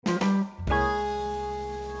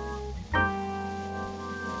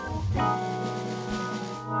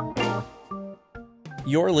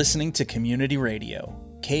You're listening to Community Radio,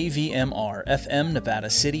 KVMR FM Nevada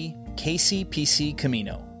City, KCPC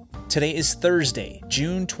Camino. Today is Thursday,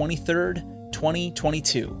 June 23rd,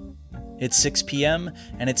 2022. It's 6 p.m.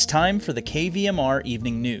 and it's time for the KVMR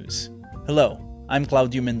Evening News. Hello, I'm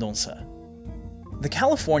Claudio Mendonça. The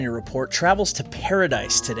California Report travels to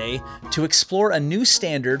Paradise today to explore a new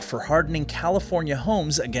standard for hardening California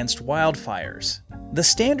homes against wildfires. The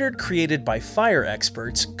standard created by fire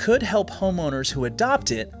experts could help homeowners who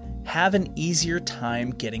adopt it have an easier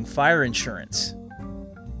time getting fire insurance.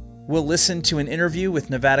 We'll listen to an interview with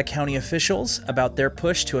Nevada County officials about their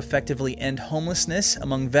push to effectively end homelessness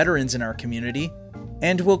among veterans in our community,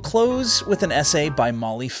 and we'll close with an essay by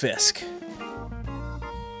Molly Fisk.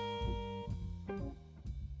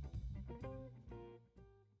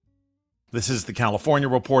 This is the California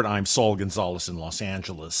Report. I'm Saul Gonzalez in Los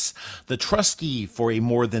Angeles. The trustee for a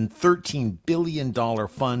more than $13 billion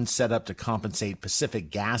fund set up to compensate Pacific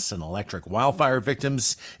gas and electric wildfire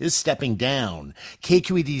victims is stepping down.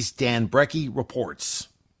 KQED's Dan Brekke reports.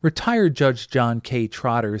 Retired Judge John K.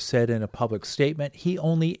 Trotter said in a public statement he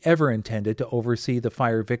only ever intended to oversee the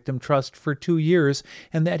Fire Victim Trust for 2 years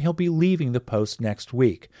and that he'll be leaving the post next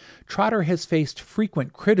week. Trotter has faced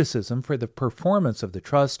frequent criticism for the performance of the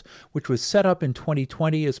trust, which was set up in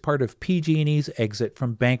 2020 as part of PG&E's exit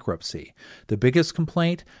from bankruptcy. The biggest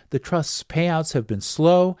complaint? The trust's payouts have been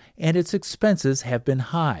slow and its expenses have been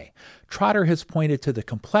high. Trotter has pointed to the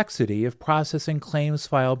complexity of processing claims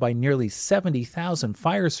filed by nearly 70,000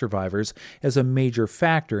 fire survivors as a major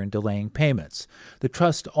factor in delaying payments. The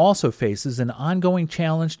trust also faces an ongoing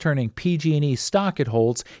challenge turning PG&E stock it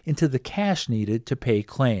holds into the cash needed to pay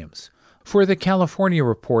claims. For the California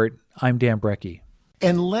Report, I'm Dan Brekke.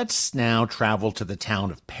 And let's now travel to the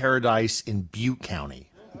town of Paradise in Butte County.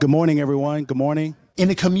 Good morning, everyone. Good morning. In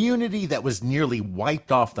a community that was nearly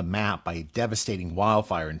wiped off the map by a devastating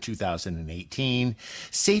wildfire in 2018,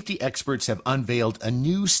 safety experts have unveiled a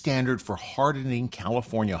new standard for hardening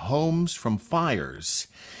California homes from fires.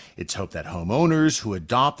 It's hoped that homeowners who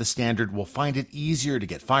adopt the standard will find it easier to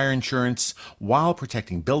get fire insurance while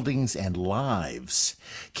protecting buildings and lives.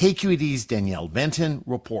 KQED's Danielle Venton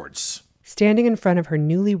reports. Standing in front of her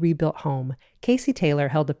newly rebuilt home, Casey Taylor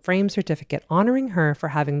held a frame certificate honoring her for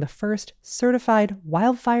having the first certified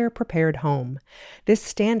wildfire-prepared home. This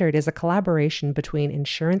standard is a collaboration between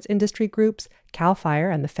insurance industry groups, CAL FIRE,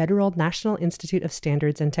 and the Federal National Institute of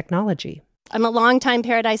Standards and Technology. I'm a longtime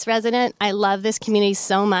Paradise resident. I love this community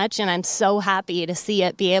so much, and I'm so happy to see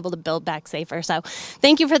it be able to build back safer. So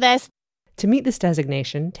thank you for this. To meet this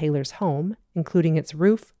designation, Taylor's home, including its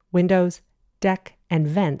roof, windows, deck, and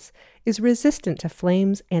vents, is resistant to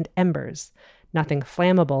flames and embers. Nothing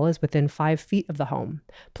flammable is within 5 feet of the home,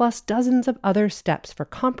 plus dozens of other steps for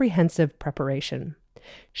comprehensive preparation.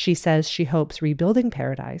 She says she hopes rebuilding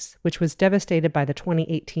Paradise, which was devastated by the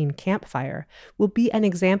 2018 Camp Fire, will be an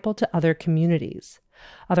example to other communities.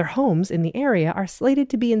 Other homes in the area are slated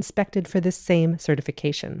to be inspected for this same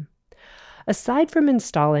certification. Aside from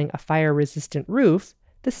installing a fire-resistant roof,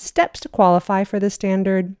 the steps to qualify for the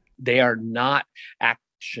standard: they are not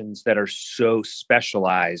actions that are so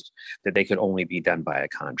specialized that they could only be done by a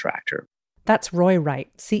contractor. That's Roy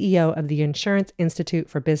Wright, CEO of the Insurance Institute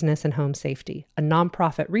for Business and Home Safety, a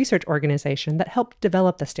nonprofit research organization that helped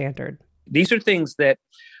develop the standard. These are things that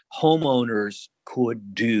homeowners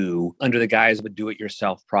could do under the guise of a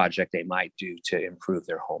do-it-yourself project they might do to improve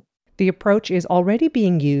their home. The approach is already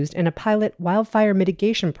being used in a pilot wildfire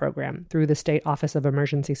mitigation program through the State Office of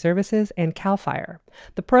Emergency Services and CAL FIRE.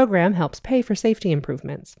 The program helps pay for safety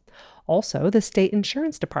improvements. Also, the state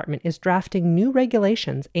insurance department is drafting new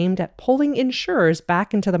regulations aimed at pulling insurers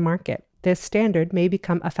back into the market. This standard may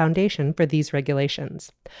become a foundation for these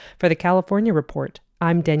regulations. For the California Report,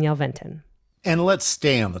 I'm Danielle Venton. And let's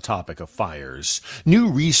stay on the topic of fires.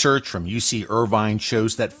 New research from UC Irvine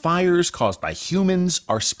shows that fires caused by humans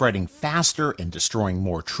are spreading faster and destroying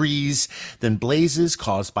more trees than blazes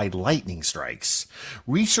caused by lightning strikes.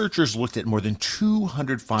 Researchers looked at more than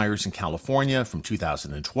 200 fires in California from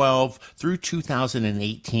 2012 through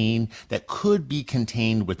 2018 that could be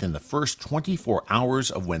contained within the first 24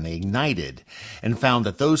 hours of when they ignited, and found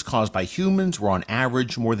that those caused by humans were on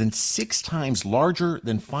average more than 6 times larger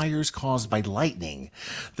than fires caused by lightning.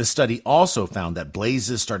 The study also found that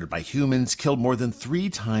blazes started by humans killed more than 3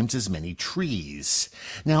 times as many trees.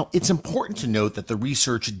 Now, it's important to note that the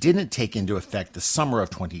research didn't take into effect the summer of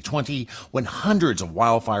 2020, when hundreds of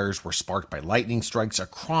wildfires were sparked by lightning strikes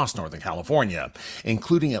across Northern California,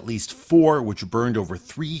 including at least 4 which burned over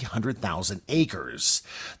 300,000 acres.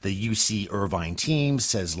 The UC Irvine team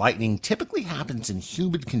says lightning typically happens in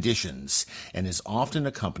humid conditions and is often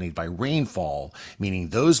accompanied by rainfall, meaning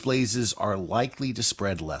those blazes are likely to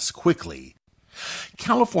spread less quickly.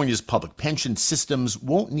 California's public pension systems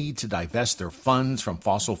won't need to divest their funds from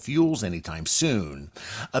fossil fuels anytime soon.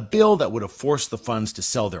 A bill that would have forced the funds to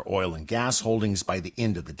sell their oil and gas holdings by the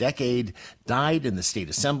end of the decade died in the state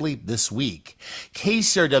assembly this week.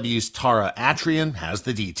 KCRW's Tara Atrian has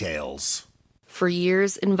the details. For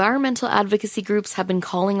years, environmental advocacy groups have been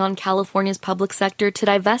calling on California's public sector to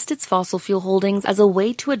divest its fossil fuel holdings as a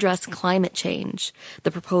way to address climate change.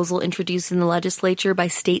 The proposal introduced in the legislature by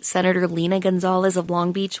State Senator Lena Gonzalez of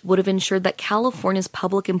Long Beach would have ensured that California's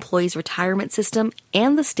public employees' retirement system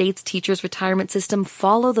and the state's teachers' retirement system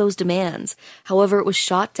follow those demands. However, it was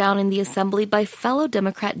shot down in the assembly by fellow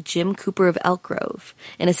Democrat Jim Cooper of Elk Grove.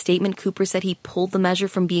 In a statement, Cooper said he pulled the measure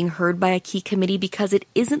from being heard by a key committee because it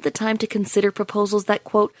isn't the time to consider proposals that,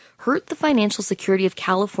 quote, hurt the financial security of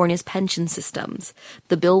California's pension systems.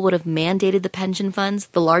 The bill would have mandated the pension funds,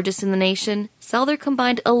 the largest in the nation, sell their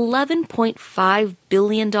combined $11.5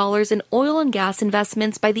 billion in oil and gas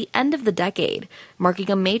investments by the end of the decade,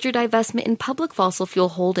 marking a major divestment in public fossil fuel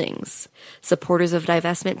holdings. Supporters of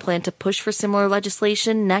divestment plan to push for similar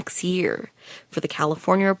legislation next year. For the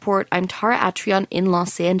California Report, I'm Tara Atrian in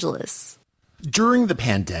Los Angeles. During the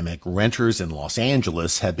pandemic, renters in Los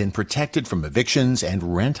Angeles have been protected from evictions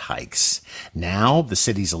and rent hikes. Now, the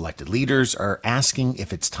city's elected leaders are asking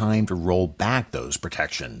if it's time to roll back those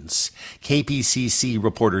protections. KPCC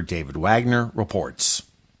reporter David Wagner reports.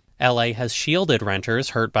 LA has shielded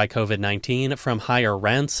renters hurt by COVID-19 from higher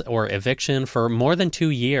rents or eviction for more than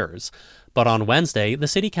 2 years. But on Wednesday, the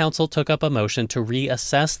City Council took up a motion to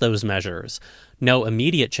reassess those measures. No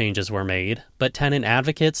immediate changes were made, but tenant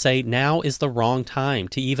advocates say now is the wrong time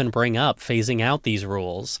to even bring up phasing out these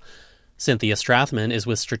rules. Cynthia Strathman is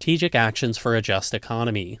with Strategic Actions for a Just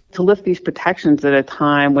Economy. To lift these protections at a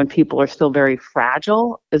time when people are still very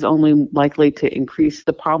fragile is only likely to increase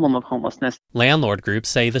the problem of homelessness. Landlord groups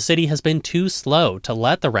say the city has been too slow to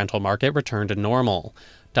let the rental market return to normal.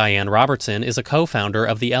 Diane Robertson is a co-founder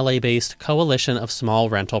of the LA-based Coalition of Small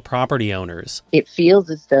Rental Property Owners. It feels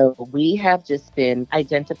as though we have just been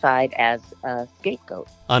identified as a scapegoat.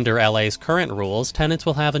 Under LA's current rules, tenants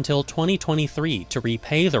will have until 2023 to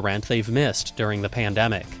repay the rent they've missed during the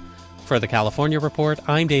pandemic. For the California Report,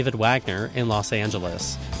 I'm David Wagner in Los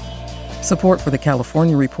Angeles. Support for the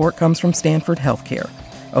California Report comes from Stanford Healthcare,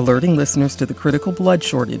 alerting listeners to the critical blood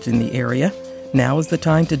shortage in the area. Now is the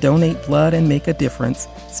time to donate blood and make a difference.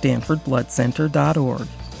 StanfordBloodCenter.org.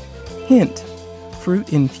 Hint: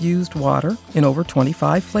 fruit-infused water in over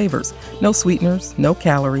 25 flavors. No sweeteners, no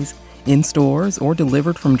calories. In stores or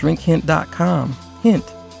delivered from drinkhint.com.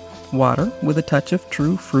 Hint: water with a touch of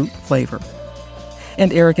true fruit flavor.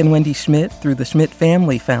 And Eric and Wendy Schmidt through the Schmidt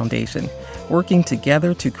Family Foundation, working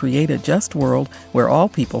together to create a just world where all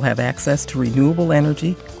people have access to renewable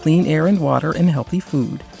energy, clean air and water, and healthy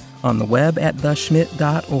food. On the web at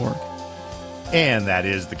theschmidt.org. And that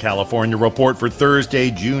is the California Report for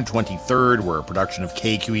Thursday, June 23rd. We're a production of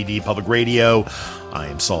KQED Public Radio. I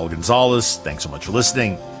am Saul Gonzalez. Thanks so much for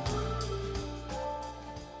listening.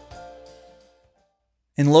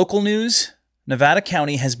 In local news, Nevada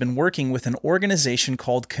County has been working with an organization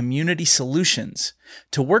called Community Solutions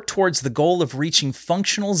to work towards the goal of reaching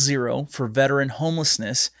functional zero for veteran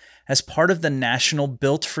homelessness as part of the national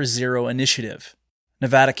Built for Zero initiative.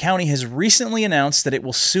 Nevada County has recently announced that it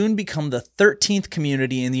will soon become the 13th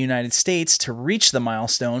community in the United States to reach the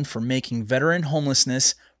milestone for making veteran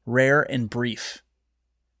homelessness rare and brief.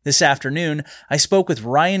 This afternoon, I spoke with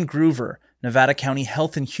Ryan Groover, Nevada County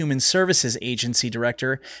Health and Human Services Agency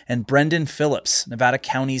Director, and Brendan Phillips, Nevada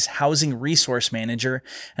County's Housing Resource Manager,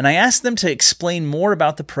 and I asked them to explain more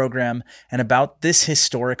about the program and about this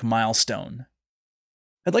historic milestone.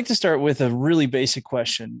 I'd like to start with a really basic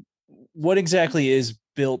question. What exactly is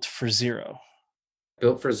Built for Zero?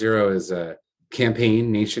 Built for Zero is a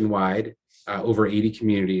campaign nationwide, over 80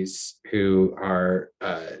 communities who are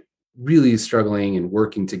really struggling and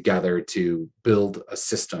working together to build a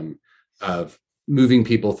system of moving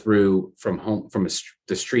people through from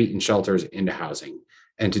the street and shelters into housing,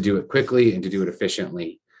 and to do it quickly and to do it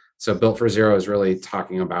efficiently. So Built for Zero is really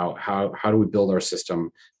talking about how do we build our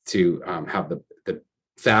system to have the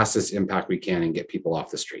fastest impact we can and get people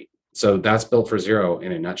off the street. So that's Built for Zero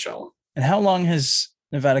in a nutshell. And how long has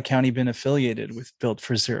Nevada County been affiliated with Built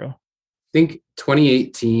for Zero? I think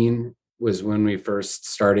 2018 was when we first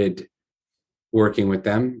started working with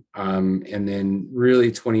them. And then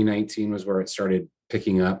really 2019 was where it started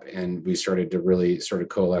picking up, and we started to really sort of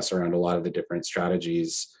coalesce around a lot of the different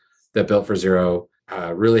strategies that Built for Zero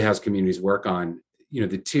really has communities work on.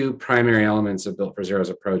 The two primary elements of Built for Zero's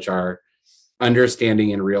approach are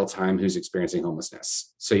understanding in real time who's experiencing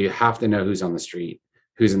homelessness. So you have to know who's on the street,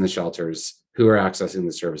 who's in the shelters, who are accessing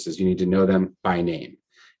the services. You need to know them by name.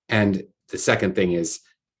 And the second thing is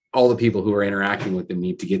all the people who are interacting with them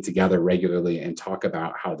need to get together regularly and talk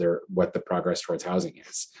about what the progress towards housing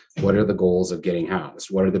is. What are the goals of getting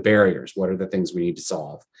housed? What are the barriers? What are the things we need to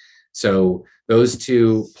solve? So those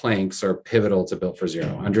two planks are pivotal to Built for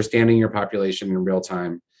Zero, understanding your population in real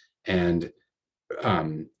time and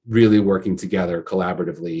really working together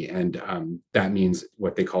collaboratively. And that means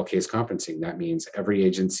what they call case conferencing. That means every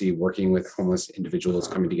agency working with homeless individuals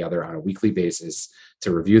coming together on a weekly basis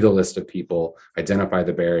to review the list of people, identify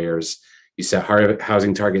the barriers. You set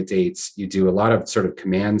housing target dates. You do a lot of sort of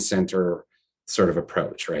command center sort of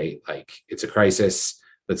approach, right? Like, it's a crisis.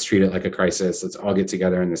 Let's treat it like a crisis. Let's all get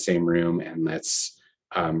together in the same room and let's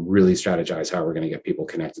really strategize how we're going to get people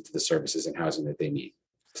connected to the services and housing that they need.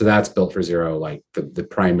 So that's Built for Zero, like the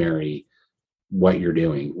primary what you're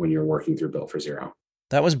doing when you're working through Built for Zero.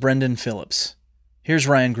 That was Brendan Phillips. Here's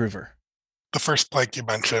Ryan Groover. The first plank you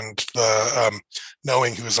mentioned, the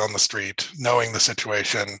knowing who's on the street, knowing the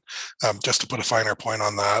situation, just to put a finer point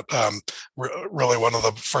on that, really one of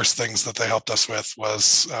the first things that they helped us with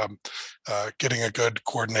was getting a good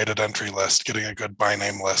coordinated entry list, getting a good by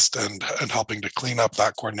name list, and helping to clean up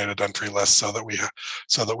that coordinated entry list so that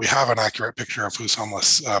we have an accurate picture of who's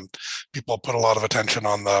homeless. People put a lot of attention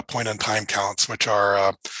on the point in time counts, which are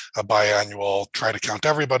a biannual, try to count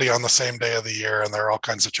everybody on the same day of the year, and there are all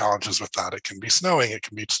kinds of challenges with that. It can be snowing, it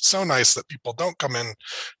can be so nice that people don't come in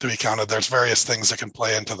to be counted. There's various things that can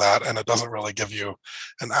play into that, and it doesn't really give you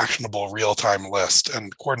an actionable real-time list.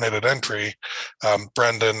 And coordinated entry,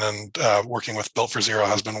 Brendan and working with Built for Zero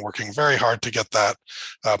has been working very hard to get that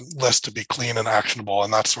list to be clean and actionable.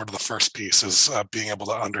 And that's sort of the first piece, is being able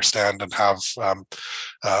to understand and have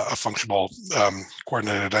a functional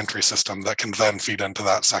coordinated entry system that can then feed into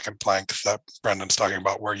that second plank that Brendan's talking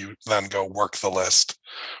about, where you then go work the list.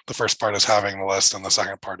 The first part is having the list, and the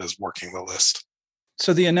second part is working the list.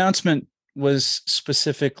 So the announcement was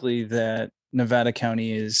specifically that Nevada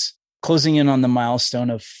County is closing in on the milestone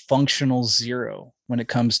of functional zero when it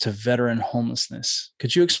comes to veteran homelessness.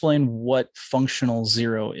 Could you explain what functional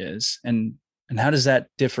zero is, and how does that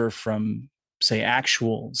differ from, say,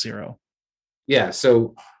 actual zero? Yeah,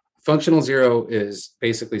 so functional zero is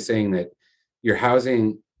basically saying that you're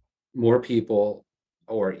housing more people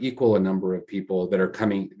or equal a number of people that are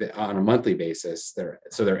coming on a monthly basis. They're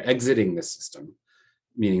exiting the system,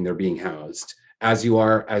 meaning they're being housed, as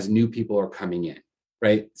new people are coming in,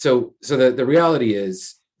 right? So the reality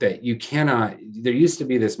is that you cannot, there used to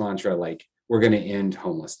be this mantra like, we're going to end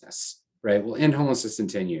homelessness, right? We'll end homelessness in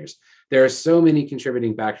 10 years. There are so many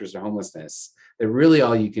contributing factors to homelessness that really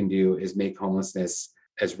all you can do is make homelessness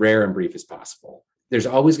as rare and brief as possible. There's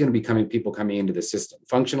always going to be people coming into the system.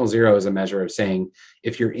 Functional zero is a measure of saying,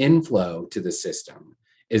 if your inflow to the system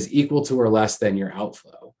is equal to or less than your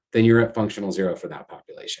outflow, then you're at functional zero for that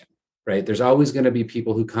population, right? There's always going to be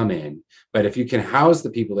people who come in, but if you can house the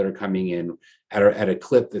people that are coming in at a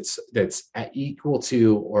clip that's at equal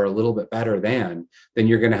to or a little bit better than, then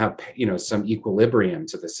you're going to have some equilibrium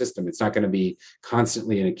to the system. It's not going to be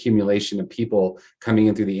constantly an accumulation of people coming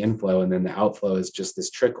in through the inflow, and then the outflow is just this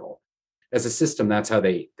trickle. As a system, that's how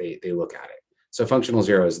they look at it. So functional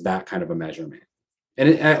zero is that kind of a measurement.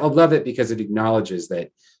 And I love it because it acknowledges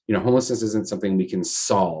that, homelessness isn't something we can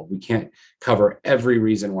solve. We can't cover every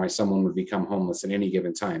reason why someone would become homeless at any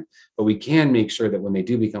given time, but we can make sure that when they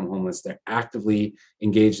do become homeless, they're actively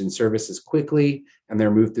engaged in services quickly, and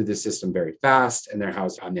they're moved through the system very fast, and they're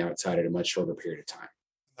housed on the outside at a much shorter period of time.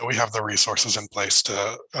 We have the resources in place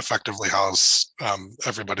to effectively house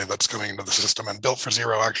everybody that's coming into the system. And Built for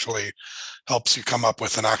Zero actually helps you come up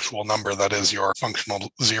with an actual number that is your functional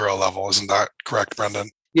zero level. Isn't that correct, Brendan?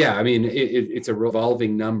 Yeah, I mean, it's a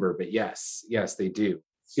revolving number, but yes, they do.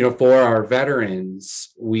 For our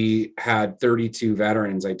veterans, we had 32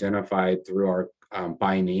 veterans identified through our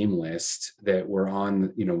by name list that were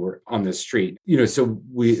on the street. So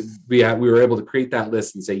we were able to create that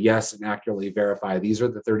list and say yes and accurately verify these are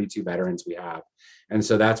the 32 veterans we have. And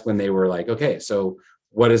so that's when they were like, okay, so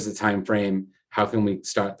what is the time frame? How can we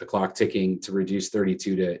start the clock ticking to reduce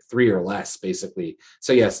 32 to 3 or less, basically?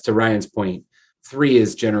 So yes, to Ryan's point, 3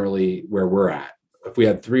 is generally where we're at. If we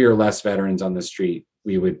had 3 or less veterans on the street,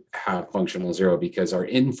 we would have functional 0 because our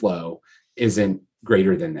inflow isn't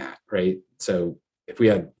greater than that, right? So if we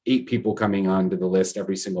had 8 people coming onto the list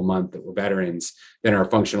every single month that were veterans, then our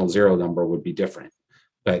functional 0 number would be different.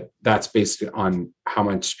 But that's based on how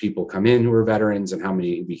much people come in who are veterans and how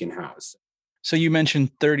many we can house. So you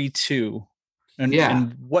mentioned 32.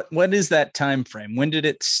 And what is that time frame? When did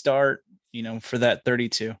it start, for that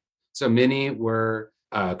 32? So many were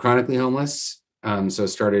chronically homeless. So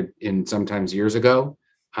started in sometimes years ago.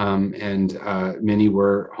 And many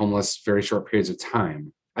were homeless very short periods of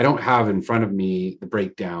time. I don't have in front of me the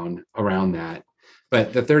breakdown around that,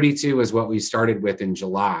 but the 32 is what we started with in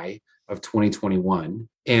July of 2021.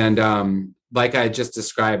 And like I just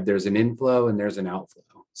described, there's an inflow and there's an outflow.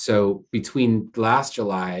 So between last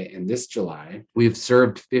July and this July, we've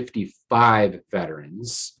served 55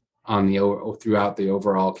 veterans throughout the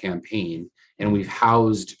overall campaign, and we've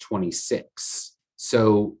housed 26.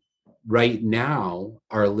 So right now,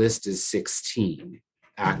 our list is 16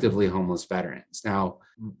 actively homeless veterans. Now,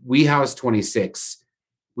 we house 26.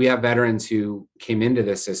 We have veterans who came into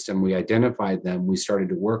the system. We identified them. We started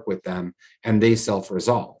to work with them, and they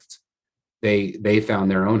self-resolved. They found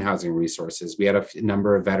their own housing resources. We had a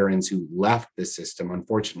number of veterans who left the system.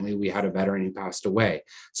 Unfortunately, we had a veteran who passed away.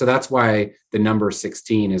 So that's why the number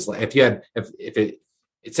 16 is, if it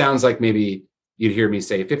sounds like maybe you'd hear me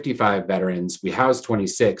say 55 veterans, we house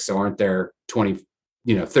 26. So aren't there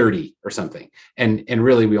 30 or something? And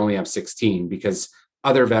really we only have 16 because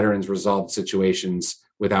other veterans resolved situations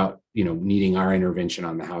without, needing our intervention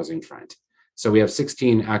on the housing front. So we have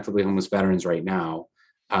 16 actively homeless veterans right now.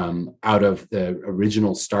 Out of the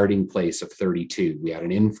original starting place of 32. We had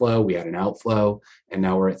an inflow, we had an outflow, and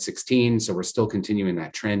now we're at 16. So we're still continuing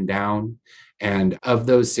that trend down. And of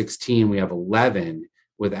those 16, we have 11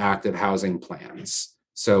 with active housing plans.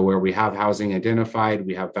 So where we have housing identified,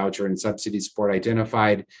 we have voucher and subsidy support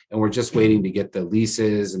identified, and we're just waiting to get the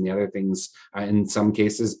leases and the other things, in some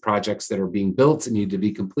cases, projects that are being built and need to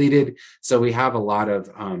be completed. So we have a lot of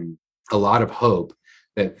hope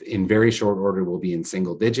that in very short order will be in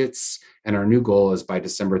single digits. And our new goal is by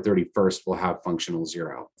December 31st, we'll have functional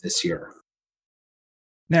 0 this year.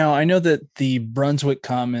 Now, I know that the Brunswick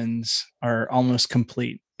Commons are almost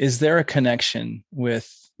complete. Is there a connection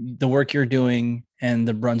with the work you're doing and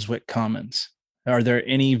the Brunswick Commons? Are there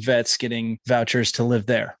any vets getting vouchers to live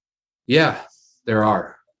there? Yeah, there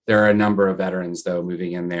are. There are a number of veterans, though,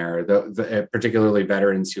 moving in there, particularly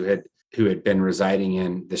veterans who had been residing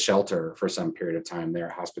in the shelter for some period of time there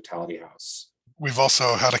at Hospitality House. We've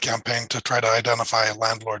also had a campaign to try to identify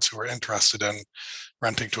landlords who are interested in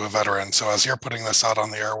renting to a veteran. So as you're putting this out on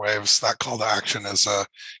the airwaves, that call to action is a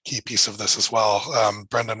key piece of this as well.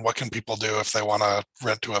 Brendan, what can people do if they want to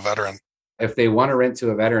rent to a veteran? If they want to rent to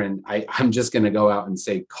a veteran, I'm just going to go out and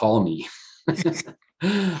say, call me.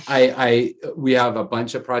 We have a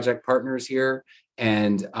bunch of project partners here.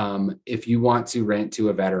 And if you want to rent to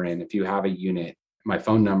a veteran, if you have a unit, my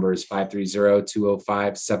phone number is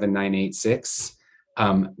 530-205-7986.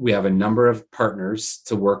 We have a number of partners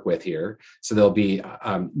to work with here. So there'll be,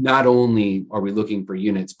 not only are we looking for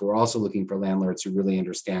units, but we're also looking for landlords who really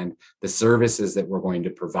understand the services that we're going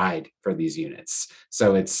to provide for these units.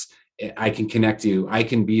 So I can connect you. I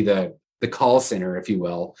can be the call center, if you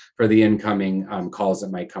will, for the incoming calls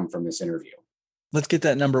that might come from this interview. Let's get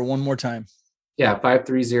that number one more time. Yeah,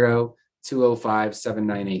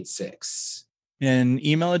 530-205-7986. An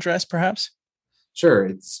email address, perhaps? Sure.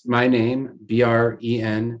 It's my name,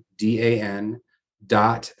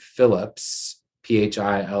 BRENDAN.Phillips,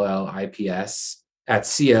 PHILLIPS,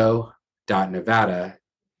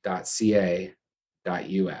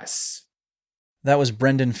 @co.nevada.ca.us. That was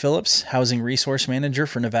Brendan Phillips, Housing Resource Manager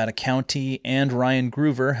for Nevada County, and Ryan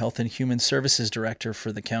Groover, Health and Human Services Director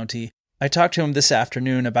for the county. I talked to him this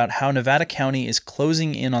afternoon about how Nevada County is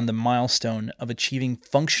closing in on the milestone of achieving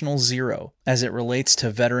functional 0 as it relates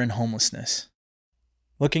to veteran homelessness.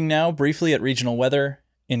 Looking now briefly at regional weather,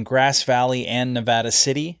 in Grass Valley and Nevada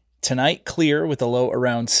City, tonight clear with a low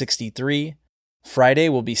around 63. Friday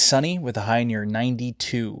will be sunny with a high near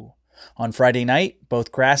 92. On Friday night,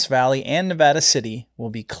 both Grass Valley and Nevada City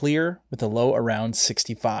will be clear with a low around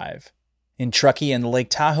 65. In Truckee and the Lake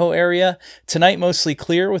Tahoe area, tonight mostly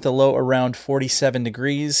clear with a low around 47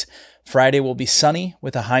 degrees. Friday will be sunny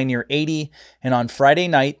with a high near 80. And on Friday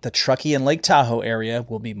night, the Truckee and Lake Tahoe area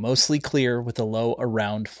will be mostly clear with a low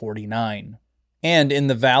around 49. And in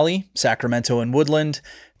the Valley, Sacramento and Woodland,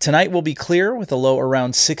 tonight will be clear with a low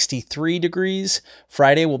around 63 degrees.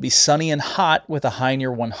 Friday will be sunny and hot with a high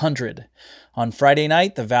near 100. On Friday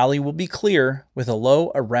night, the Valley will be clear with a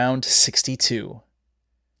low around 62.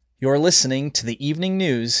 You're listening to the evening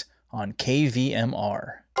news on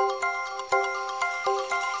KVMR.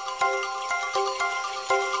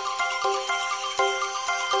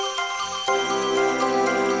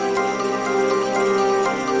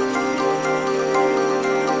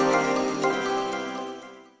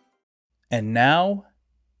 And now,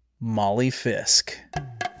 Molly Fisk.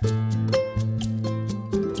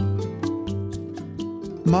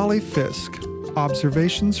 Molly Fisk,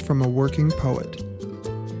 Observations from a Working Poet.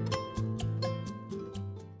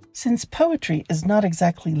 Since poetry is not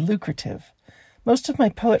exactly lucrative, most of my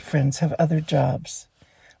poet friends have other jobs.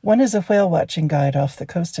 One is a whale-watching guide off the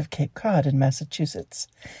coast of Cape Cod in Massachusetts,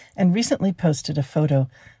 and recently posted a photo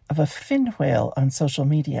of a fin whale on social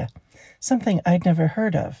media, something I'd never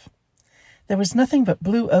heard of. There was nothing but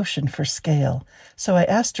blue ocean for scale, so I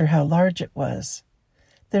asked her how large it was.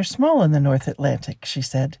 They're small in the North Atlantic, she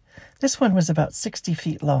said. This one was about 60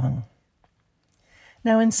 feet long.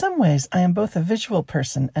 Now, in some ways, I am both a visual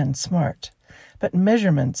person and smart, but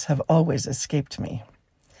measurements have always escaped me.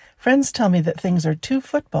 Friends tell me that things are 2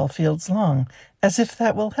 football fields long, as if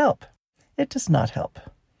that will help. It does not help.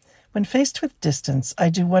 When faced with distance, I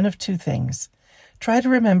do one of 2 things. Try to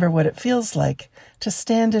remember what it feels like to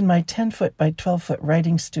stand in my 10-foot by 12-foot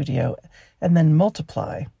writing studio and then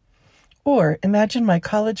multiply. Or imagine my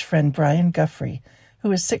college friend Brian Guffrey,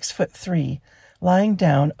 who is 6'3", lying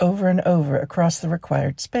down over and over across the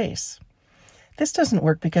required space. This doesn't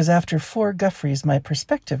work because after 4 Guffreys my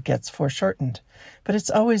perspective gets foreshortened, but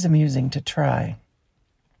it's always amusing to try.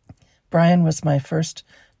 Brian was my first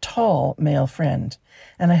tall male friend,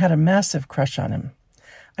 and I had a massive crush on him.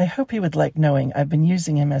 I hope he would like knowing I've been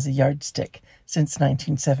using him as a yardstick since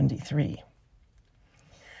 1973.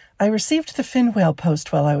 I received the fin whale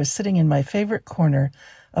post while I was sitting in my favorite corner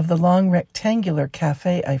of the long rectangular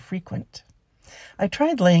cafe I frequent. I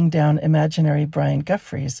tried laying down imaginary Brian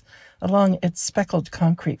Guffreys along its speckled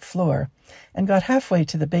concrete floor and got halfway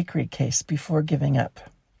to the bakery case before giving up.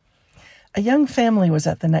 A young family was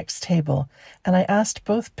at the next table, and I asked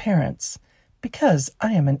both parents, because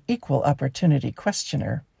I am an equal opportunity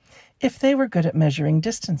questioner, if they were good at measuring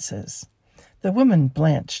distances. The woman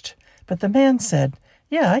blanched, but the man said,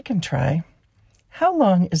 "Yeah, I can try. How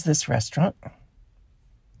long is this restaurant?"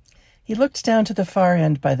 He looked down to the far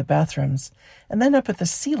end by the bathrooms, and then up at the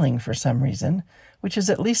ceiling for some reason, which is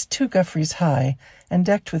at least 2 Guffreys high and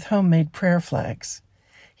decked with homemade prayer flags.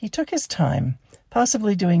 He took his time,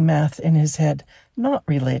 possibly doing math in his head not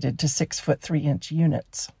related to 6'3"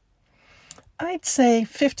 units. "I'd say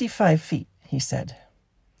 55 feet, he said.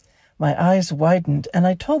 My eyes widened, and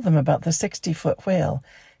I told them about the 60-foot whale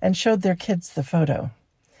and showed their kids the photo.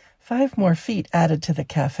 5 more feet added to the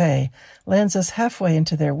cafe lands us halfway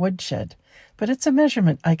into their woodshed, but it's a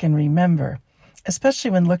measurement I can remember,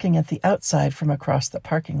 especially when looking at the outside from across the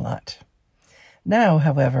parking lot. Now,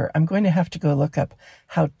 however, I'm going to have to go look up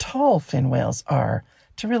how tall fin whales are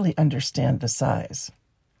to really understand the size.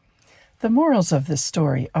 The morals of this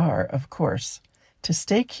story are, of course, to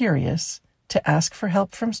stay curious, to ask for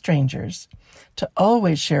help from strangers, to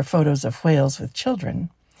always share photos of whales with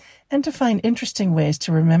children, and to find interesting ways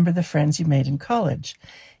to remember the friends you made in college,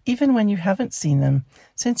 even when you haven't seen them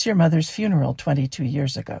since your mother's funeral 22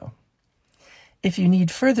 years ago. If you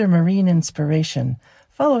need further marine inspiration,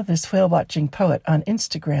 follow this whale-watching poet on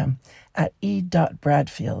Instagram at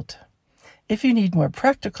e.bradfield. If you need more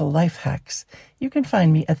practical life hacks, you can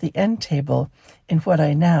find me at the end table in what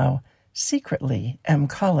I now, secretly, am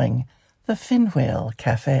calling the Fin Whale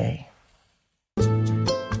Cafe.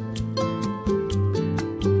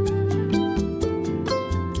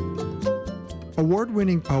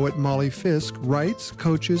 Award-winning poet Molly Fisk writes,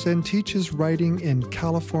 coaches, and teaches writing in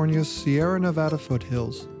California's Sierra Nevada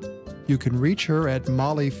foothills. You can reach her at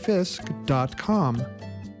mollyfisk.com.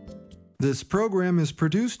 This program is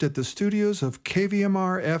produced at the studios of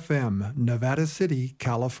KVMR-FM, Nevada City,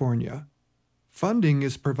 California. Funding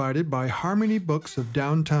is provided by Harmony Books of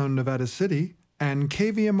downtown Nevada City and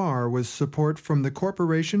KVMR with support from the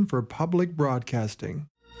Corporation for Public Broadcasting.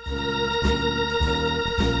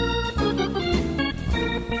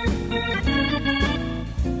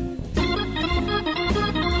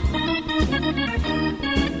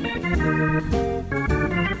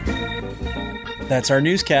 That's our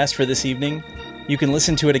newscast for this evening. You can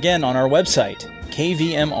listen to it again on our website,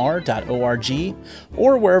 kvmr.org,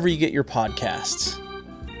 or wherever you get your podcasts.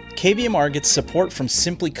 KVMR gets support from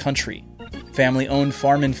Simply Country. family-owned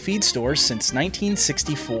farm and feed stores since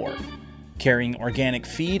 1964. Carrying organic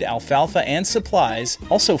feed, alfalfa, and supplies,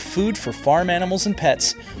 also food for farm animals and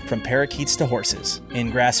pets, from parakeets to horses. In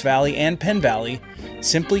Grass Valley and Penn Valley,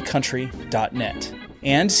 simplycountry.net.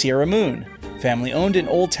 And Sierra Moon, family-owned in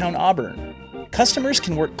Old Town Auburn. Customers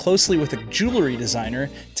can work closely with a jewelry designer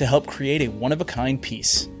to help create a one-of-a-kind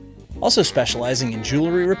piece. Also specializing in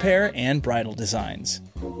jewelry repair and bridal designs.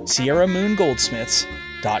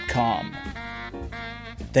 SierraMoonGoldsmiths.com.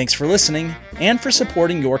 Thanks for listening and for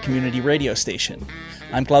supporting your community radio station.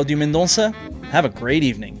 I'm Claudio Mendonça. Have a great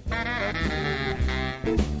evening.